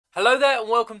Hello there and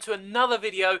welcome to another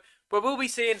video where we'll be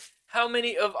seeing how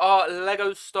many of our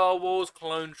LEGO Star Wars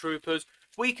Clone Troopers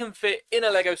we can fit in a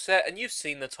LEGO set. And you've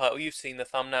seen the title, you've seen the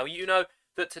thumbnail, you know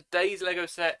that today's LEGO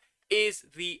set is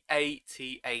the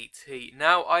AT-AT.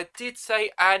 Now I did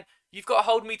say, and you've got to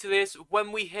hold me to this,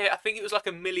 when we hit, I think it was like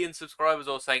 1 million subscribers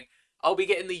or something, I'll be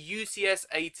getting the UCS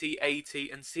AT-AT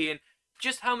and seeing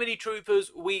just how many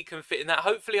troopers we can fit in that.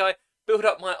 Hopefully I build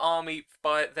up my army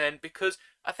by then, because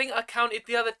I think I counted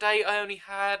the other day I only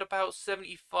had about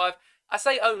 75. I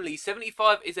say only,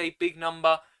 75 is a big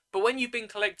number, but when you've been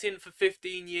collecting for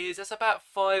 15 years, that's about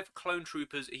 5 clone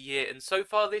troopers a year, and so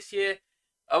far this year,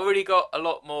 I've already got a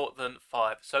lot more than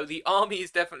 5. So the army is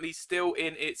definitely still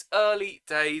in its early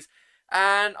days,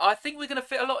 and I think we're going to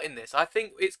fit a lot in this. I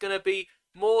think it's going to be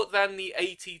more than the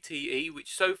ATTE,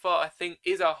 which so far I think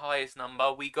is our highest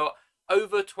number. We got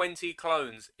over 20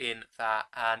 clones in that,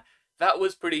 and that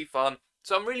was pretty fun.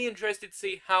 So I'm really interested to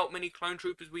see how many clone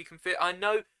troopers we can fit. I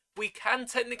know we can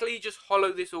technically just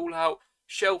hollow this all out,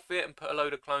 shelf it and put a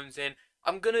load of clones in.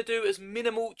 I'm going to do as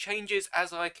minimal changes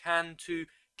as I can to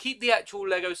keep the actual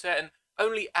LEGO set and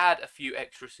only add a few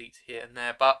extra seats here and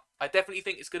there. But I definitely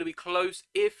think it's going to be close,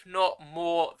 if not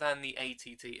more than the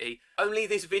ATTE. Only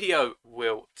this video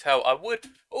will tell. I would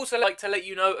also like to let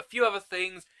you know a few other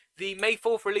things. The May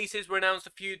 4th releases were announced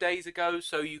a few days ago,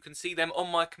 so you can see them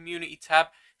on my community tab.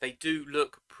 They do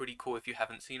look pretty cool if you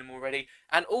haven't seen them already.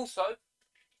 And also,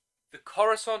 the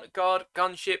Coruscant Guard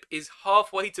gunship is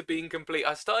halfway to being complete.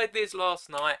 I started this last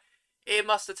night. It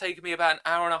must have taken me about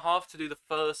 1.5 hours to do the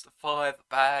first 5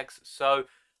 bags. So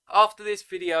after this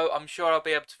video, I'm sure I'll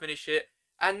be able to finish it.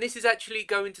 And this is actually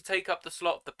going to take up the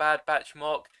slot of the Bad Batch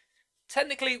mark.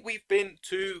 Technically, we've been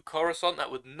to Coruscant.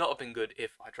 That would not have been good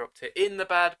if I dropped it in the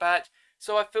Bad Batch.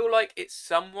 So I feel like it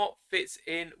somewhat fits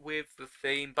in with the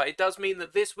theme. But it does mean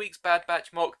that this week's Bad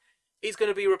Batch mock is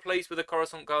going to be replaced with a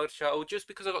Coruscant Guard shuttle, just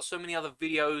because I've got so many other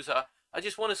videos I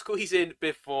just want to squeeze in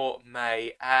before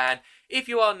May. And if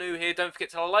you are new here, don't forget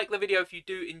to like the video if you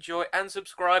do enjoy, and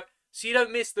subscribe so you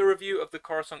don't miss the review of the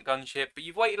Coruscant gunship. But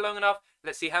you've waited long enough.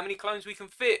 Let's see how many clones we can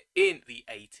fit in the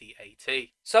AT-AT.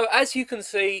 So as you can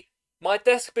see, my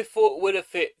desk before would have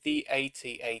fit the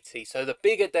AT-AT, so the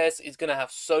bigger desk is going to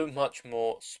have so much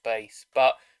more space.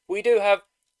 But we do have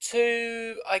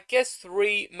I guess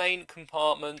 3 main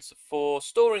compartments for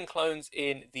storing clones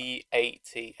in the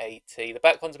AT-AT. The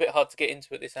back one's a bit hard to get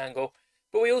into at this angle,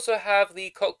 but we also have the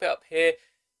cockpit up here.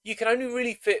 You can only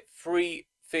really fit 3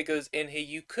 figures in here.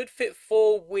 You could fit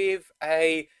 4 with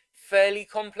a fairly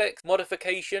complex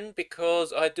modification,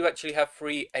 because I do actually have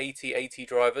 3 AT-AT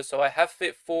drivers, so I have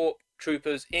fit 4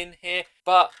 troopers in here.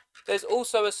 But there's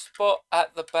also a spot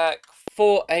at the back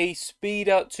for a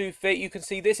speeder to fit. You can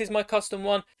see this is my custom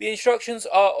one. The instructions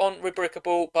are on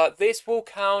Rebrickable, but this will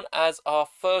count as our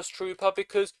first trooper,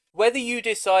 because whether you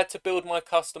decide to build my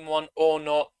custom one or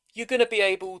not, you're going to be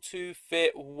able to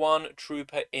fit 1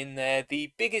 trooper in there.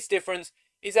 The biggest difference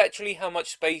is actually how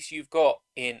much space you've got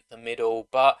in the middle,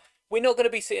 but we're not going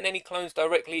to be sitting any clones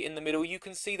directly in the middle. You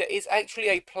can see there is actually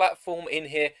a platform in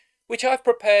here, which I've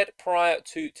prepared prior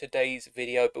to today's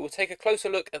video, but we'll take a closer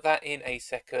look at that in a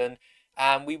second.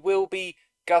 And we will be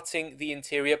gutting the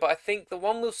interior, but I think the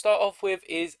one we'll start off with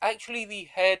is actually the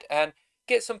head, and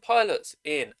get some pilots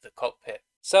in the cockpit.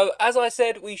 So as I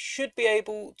said, we should be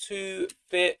able to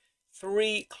fit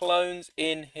 3 clones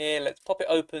in here. Let's pop it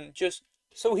open just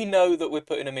so we know that we're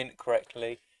putting them in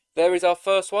correctly. There is our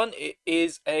first one. It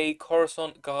is a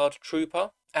Coruscant Guard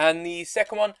trooper, and the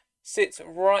second one sits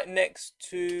right next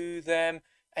to them.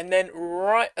 And then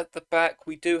right at the back,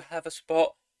 we do have a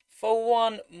spot for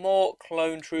 1 more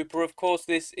clone trooper. Of course,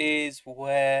 this is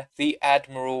where the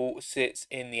Admiral sits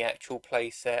in the actual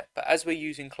playset. But as we're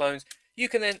using clones, you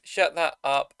can then shut that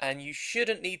up, and you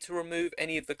shouldn't need to remove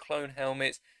any of the clone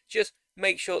helmets. Just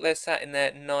make sure they're sat in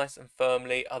there nice and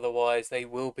firmly, otherwise they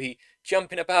will be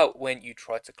jumping about when you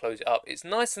try to close it up. It's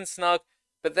nice and snug,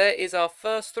 but there is our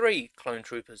first 3 clone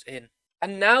troopers in.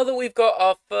 And now that we've got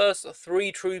our first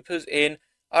 3 troopers in,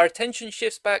 our attention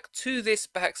shifts back to this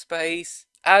backspace,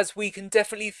 as we can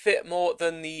definitely fit more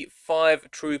than the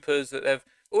 5 troopers that they've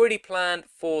already planned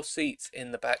 4 seats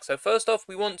in the back. So first off,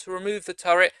 we want to remove the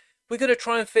turret. We're going to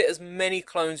try and fit as many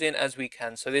clones in as we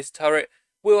can. So this turret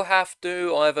will have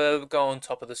to either go on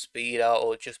top of the speeder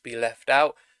or just be left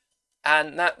out.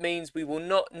 And that means we will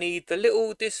not need the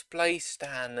little display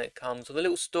stand that comes, or the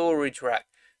little storage rack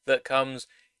that comes.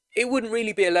 It wouldn't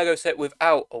really be a LEGO set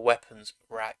without a weapons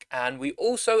rack. And we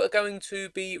also are going to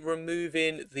be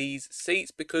removing these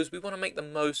seats, because we want to make the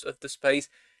most of the space.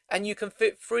 And you can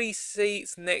fit 3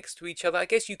 seats next to each other. I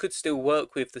guess you could still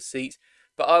work with the seats,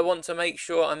 but I want to make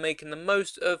sure I'm making the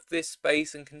most of this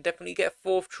space and can definitely get a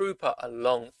 4th trooper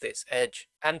along this edge.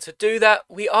 And to do that,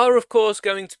 we are of course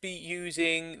going to be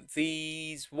using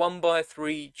these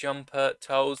 1x3 jumper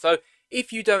tiles. So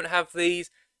if you don't have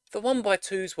these, the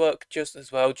 1x2s work just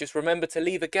as well. Just remember to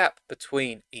leave a gap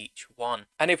between each one.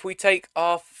 And if we take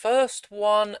our first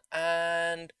one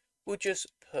and we'll just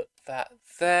put that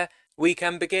there, we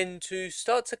can begin to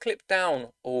start to clip down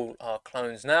all our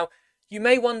clones. Now, you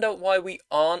may wonder why we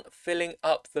aren't filling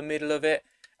up the middle of it,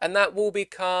 and that will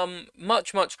become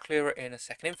much clearer in a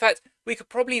second. In fact, we could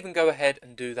probably even go ahead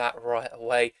and do that right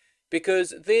away,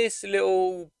 because this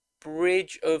little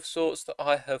bridge of sorts that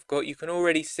I have got, you can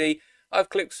already see I've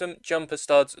clipped some jumper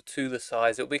studs to the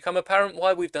sides. It'll become apparent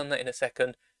why we've done that in a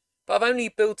second, but I've only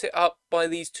built it up by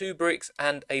these 2 bricks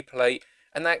and a plate,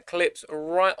 and that clips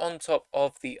right on top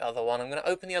of the other one. I'm going to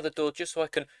open the other door just so I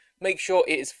can make sure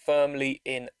it is firmly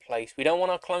in place. We don't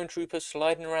want our clone troopers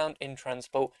sliding around in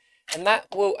transport, and that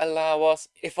will allow us,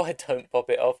 if I don't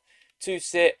pop it off, to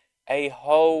sit a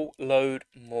whole load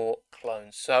more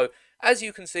clones. So as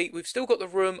you can see, we've still got the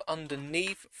room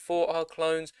underneath for our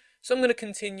clones. So I'm going to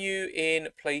continue in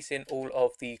placing all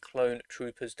of the clone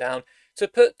troopers down. To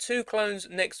put 2 clones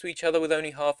next to each other with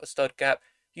only half a stud gap,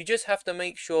 you just have to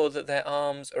make sure that their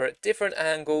arms are at different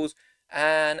angles,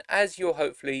 and as you'll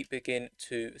hopefully begin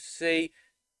to see,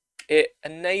 it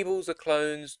enables the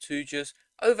clones to just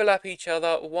overlap each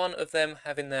other, one of them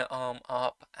having their arm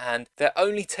up, and they're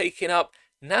only taking up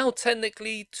now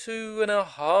technically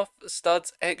 2.5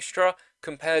 studs extra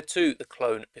compared to the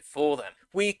clone before them.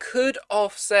 We could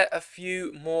offset a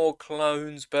few more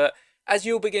clones, but as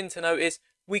you'll begin to notice,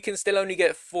 we can still only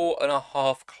get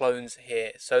 4.5 clones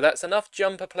here. So that's enough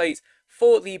jumper plates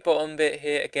for the bottom bit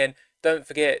here. Again, don't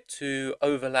forget to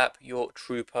overlap your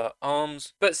trooper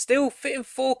arms. But still, fitting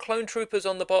 4 clone troopers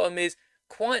on the bottom is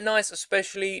quite nice,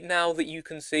 especially now that you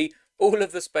can see all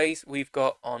of the space we've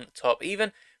got on top.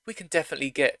 Even we can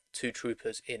definitely get 2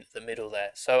 troopers in the middle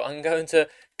there. So I'm going to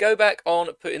go back on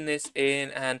putting this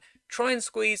in and try and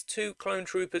squeeze 2 clone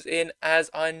troopers in,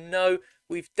 as I know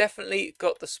we've definitely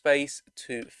got the space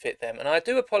to fit them. And I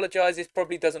do apologise, this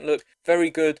probably doesn't look very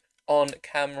good on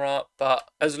camera, but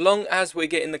as long as we're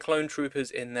getting the clone troopers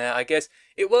in there, I guess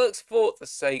it works for the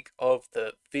sake of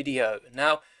the video.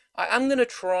 Now, I am going to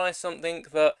try something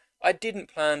that I didn't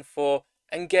plan for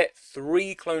and get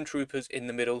 3 clone troopers in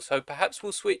the middle, so perhaps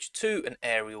we'll switch to an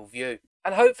aerial view.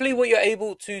 And hopefully what you're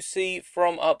able to see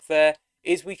from up there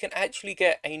is we can actually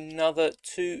get another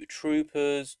 2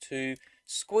 troopers to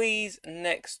squeeze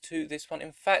next to this one.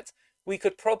 In fact, we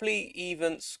could probably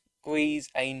even squeeze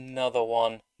another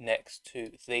one next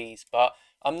to these, but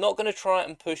I'm not going to try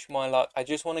and push my luck. I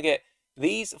just want to get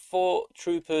these 4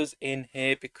 troopers in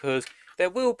here, because there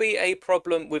will be a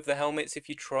problem with the helmets if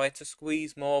you try to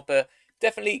squeeze more, but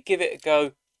definitely give it a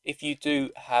go if you do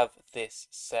have this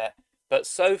set. But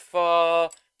so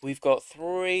far we've got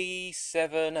 3,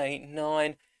 7, 8,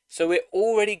 9, so we're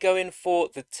already going for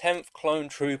the 10th clone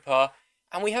trooper,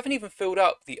 and we haven't even filled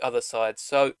up the other side.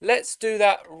 So let's do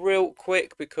that real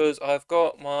quick, because I've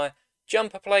got my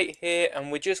jumper plate here,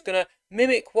 and we're just going to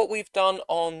mimic what we've done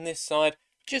on this side.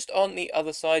 Just on the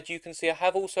other side, you can see I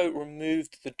have also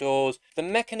removed the doors. The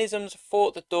mechanisms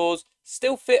for the doors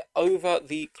still fit over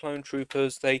the clone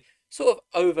troopers. They sort of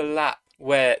overlap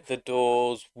where the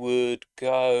doors would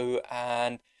go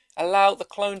and allow the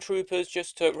clone troopers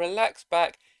just to relax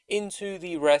back into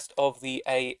the rest of the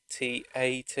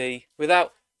AT-AT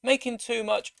without making too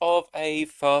much of a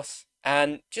fuss,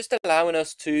 and just allowing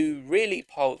us to really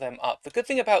pile them up. The good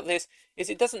thing about this is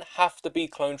it doesn't have to be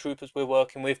clone troopers we're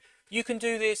working with. You can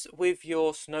do this with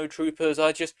your snow troopers.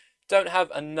 I just don't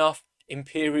have enough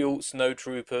Imperial snow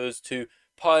troopers to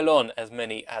pile on as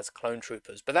many as clone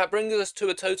troopers. But that brings us to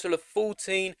a total of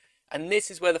 14, and this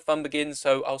is where the fun begins.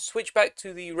 So I'll switch back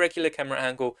to the regular camera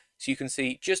angle so you can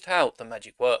see just how the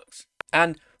magic works.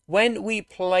 And when we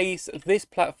place this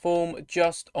platform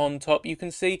just on top, you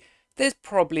can see there's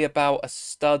probably about a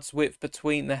stud's width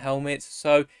between the helmets,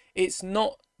 so it's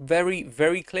not very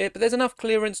clear, but there's enough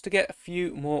clearance to get a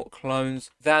few more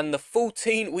clones than the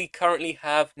 14 we currently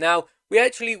have. Now, we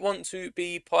actually want to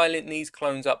be piling these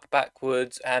clones up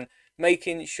backwards and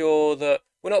making sure that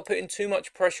we're not putting too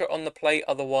much pressure on the plate,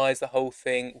 otherwise the whole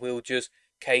thing will just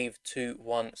cave to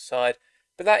one side.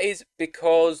 But that is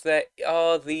because there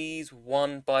are these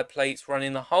 1x plates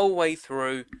running the whole way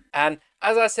through, and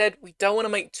as I said, we don't want to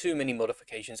make too many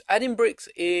modifications. Adding bricks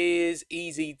is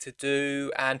easy to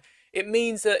do, and it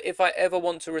means that if I ever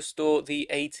want to restore the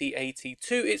AT-AT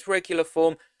to its regular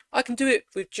form, I can do it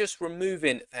with just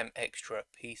removing them extra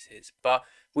pieces. But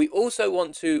We also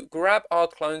want to grab our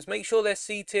clones, make sure they're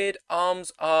seated,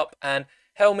 arms up and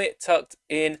helmet tucked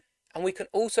in. And we can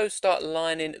also start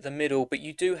lining the middle, but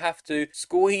you do have to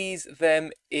squeeze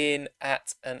them in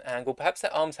at an angle. Perhaps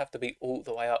their arms have to be all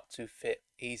the way up to fit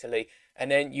easily. And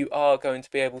then you are going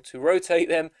to be able to rotate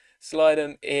them, slide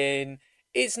them in.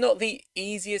 It's not the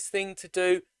easiest thing to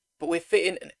do, but we're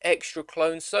fitting an extra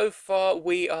clone. So far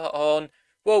we are on,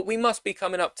 well, we must be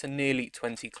coming up to nearly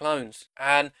 20 clones.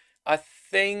 And I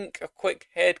think a quick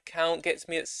head count gets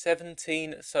me at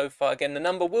 17 so far. Again, the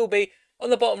number will be on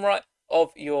the bottom right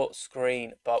of your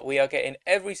screen, but we are getting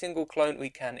every single clone we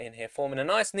can in here, forming a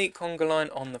nice neat conga line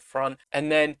on the front, and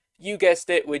then you guessed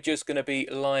it, we're just going to be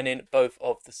lining both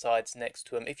of the sides next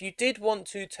to them. If you did want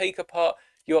to take apart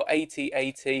your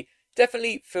AT-AT,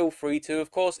 definitely feel free to.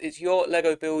 Of course, it's your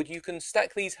Lego build, you can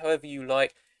stack these however you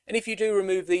like, and if you do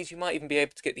remove these, you might even be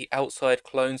able to get the outside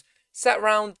clones sat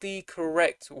around the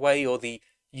correct way, or the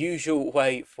usual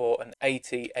way for an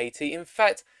AT-AT. In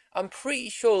fact, I'm pretty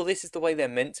sure this is the way they're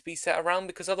meant to be set around,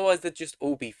 because otherwise they'd just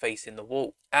all be facing the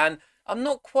wall. And I'm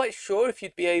not quite sure if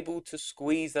you'd be able to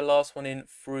squeeze the last one in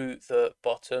through the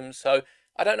bottom. So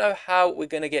I don't know how we're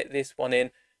going to get this one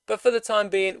in. But for the time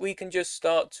being, we can just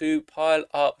start to pile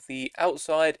up the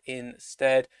outside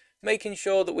instead, making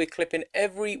sure that we're clipping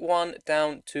every one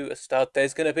down to a stud.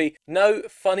 There's going to be no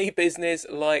funny business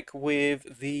like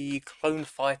with the clone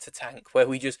fighter tank, where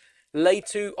we just lay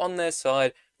two on their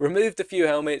side, removed a few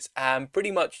helmets, and pretty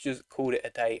much just called it a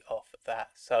day off of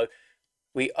that. So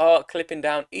we are clipping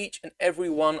down each and every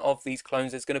one of these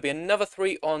clones. There's going to be another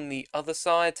 3 on the other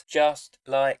side, just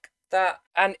like that.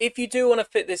 And if you do want to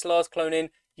fit this last clone in,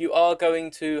 you are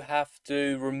going to have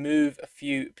to remove a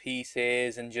few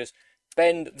pieces and just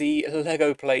bend the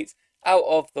Lego plates out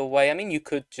of the way. I mean, you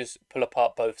could just pull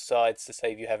apart both sides to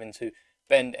save you having to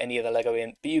bend any of the Lego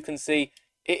in, but you can see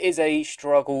it is a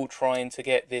struggle trying to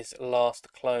get this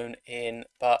last clone in.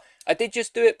 But I did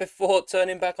just do it before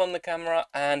turning back on the camera,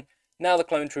 and now the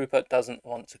clone trooper doesn't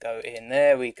want to go in.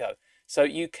 There we go. So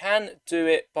you can do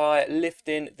it by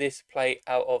lifting this plate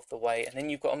out of the way, and then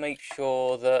you've got to make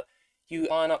sure that you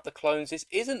line up the clones. This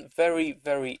isn't very,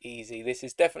 very easy. This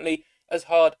is definitely as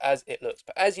hard as it looks.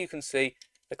 But as you can see,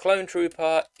 the clone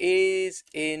trooper is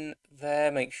in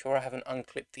there. Make sure I haven't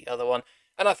unclipped the other one.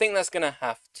 And I think that's going to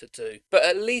have to do. But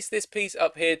at least this piece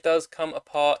up here does come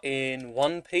apart in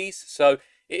one piece. So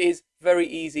it is very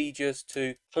easy just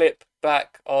to clip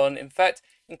back on. In fact,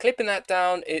 in clipping that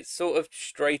down, it sort of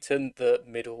straightened the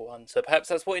middle one. So perhaps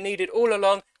that's what it needed all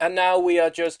along. And now we are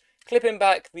just clipping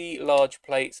back the large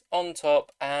plates on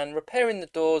top and repairing the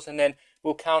doors. And then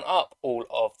we'll count up all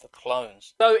of the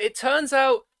clones. So it turns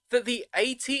out that the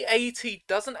AT-AT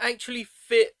doesn't actually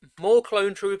fit more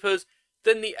clone troopers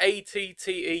than the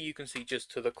AT-TE. You can see just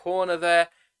to the corner there.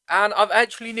 And I've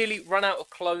actually nearly run out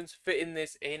of clones fitting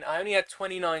this in. I only had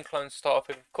 29 clones to start off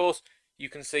with. Of course, you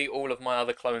can see all of my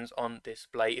other clones on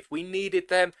display if we needed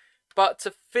them. But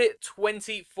to fit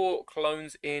 24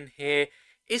 clones in here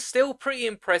is still pretty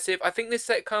impressive. I think this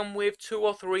set come with 2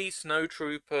 or 3 snow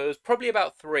troopers, probably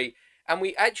about 3. And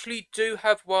we actually do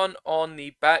have one on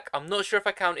the back. I'm not sure if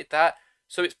I counted that.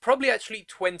 So it's probably actually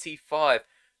 25.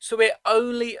 So we're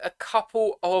only a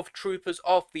couple of troopers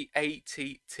off the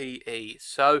AT-TE.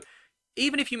 So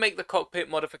even if you make the cockpit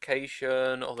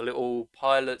modification or the little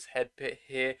pilot's head bit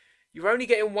here, you're only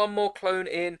getting one more clone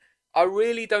in. I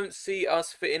really don't see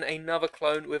us fitting another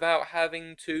clone without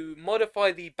having to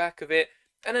modify the back of it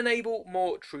and enable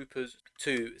more troopers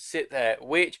to sit there,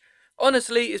 which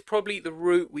honestly is probably the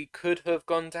route we could have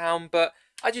gone down. But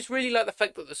I just really like the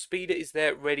fact that the speeder is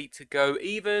there ready to go.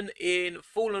 Even in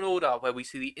Fallen Order, where we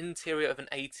see the interior of an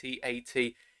AT-AT,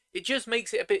 it just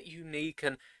makes it a bit unique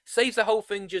and saves the whole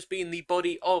thing just being the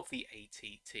body of the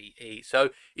AT-TE. So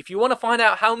if you want to find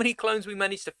out how many clones we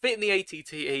managed to fit in the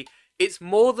AT-TE, it's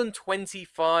more than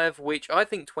 25, which I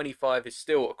think 25 is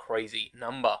still a crazy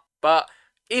number. But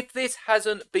if this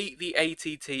hasn't beat the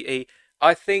AT-TE,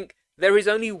 I think there is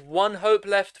only one hope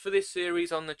left for this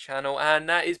series on the channel, and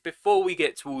that is before we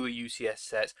get to all the UCS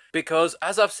sets. Because,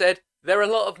 as I've said, they're a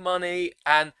lot of money,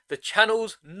 and the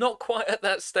channel's not quite at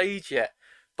that stage yet.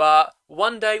 But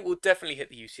one day we'll definitely hit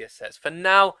the UCS sets. For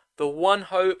now, the one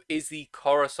hope is the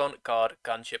Coruscant Guard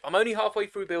gunship. I'm only halfway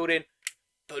through building,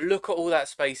 but look at all that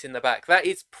space in the back. That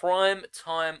is prime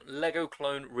time Lego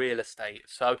clone real estate.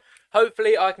 So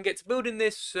hopefully I can get to building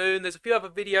this soon. There's a few other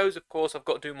videos, of course, I've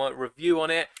got to do my review on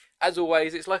it. As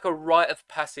always, it's like a rite of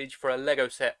passage for a Lego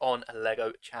set on a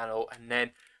Lego channel. And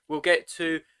then we'll get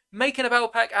to making a battle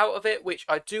pack out of it, which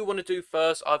I do want to do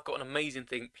first. I've got an amazing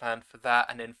thing planned for that.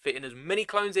 And then fitting as many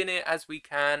clones in it as we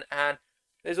can. And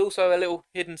there's also a little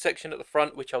hidden section at the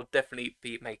front, which I'll definitely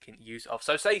be making use of.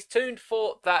 So stay tuned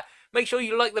for that. Make sure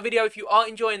you like the video if you are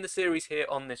enjoying the series here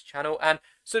on this channel, and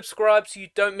subscribe so you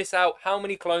don't miss out how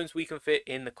many clones we can fit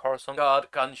in the Coruscant Guard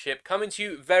gunship. Coming to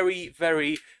you very,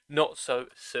 very not so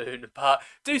soon. But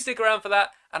do stick around for that,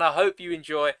 and I hope you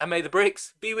enjoy, and may the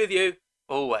bricks be with you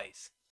always.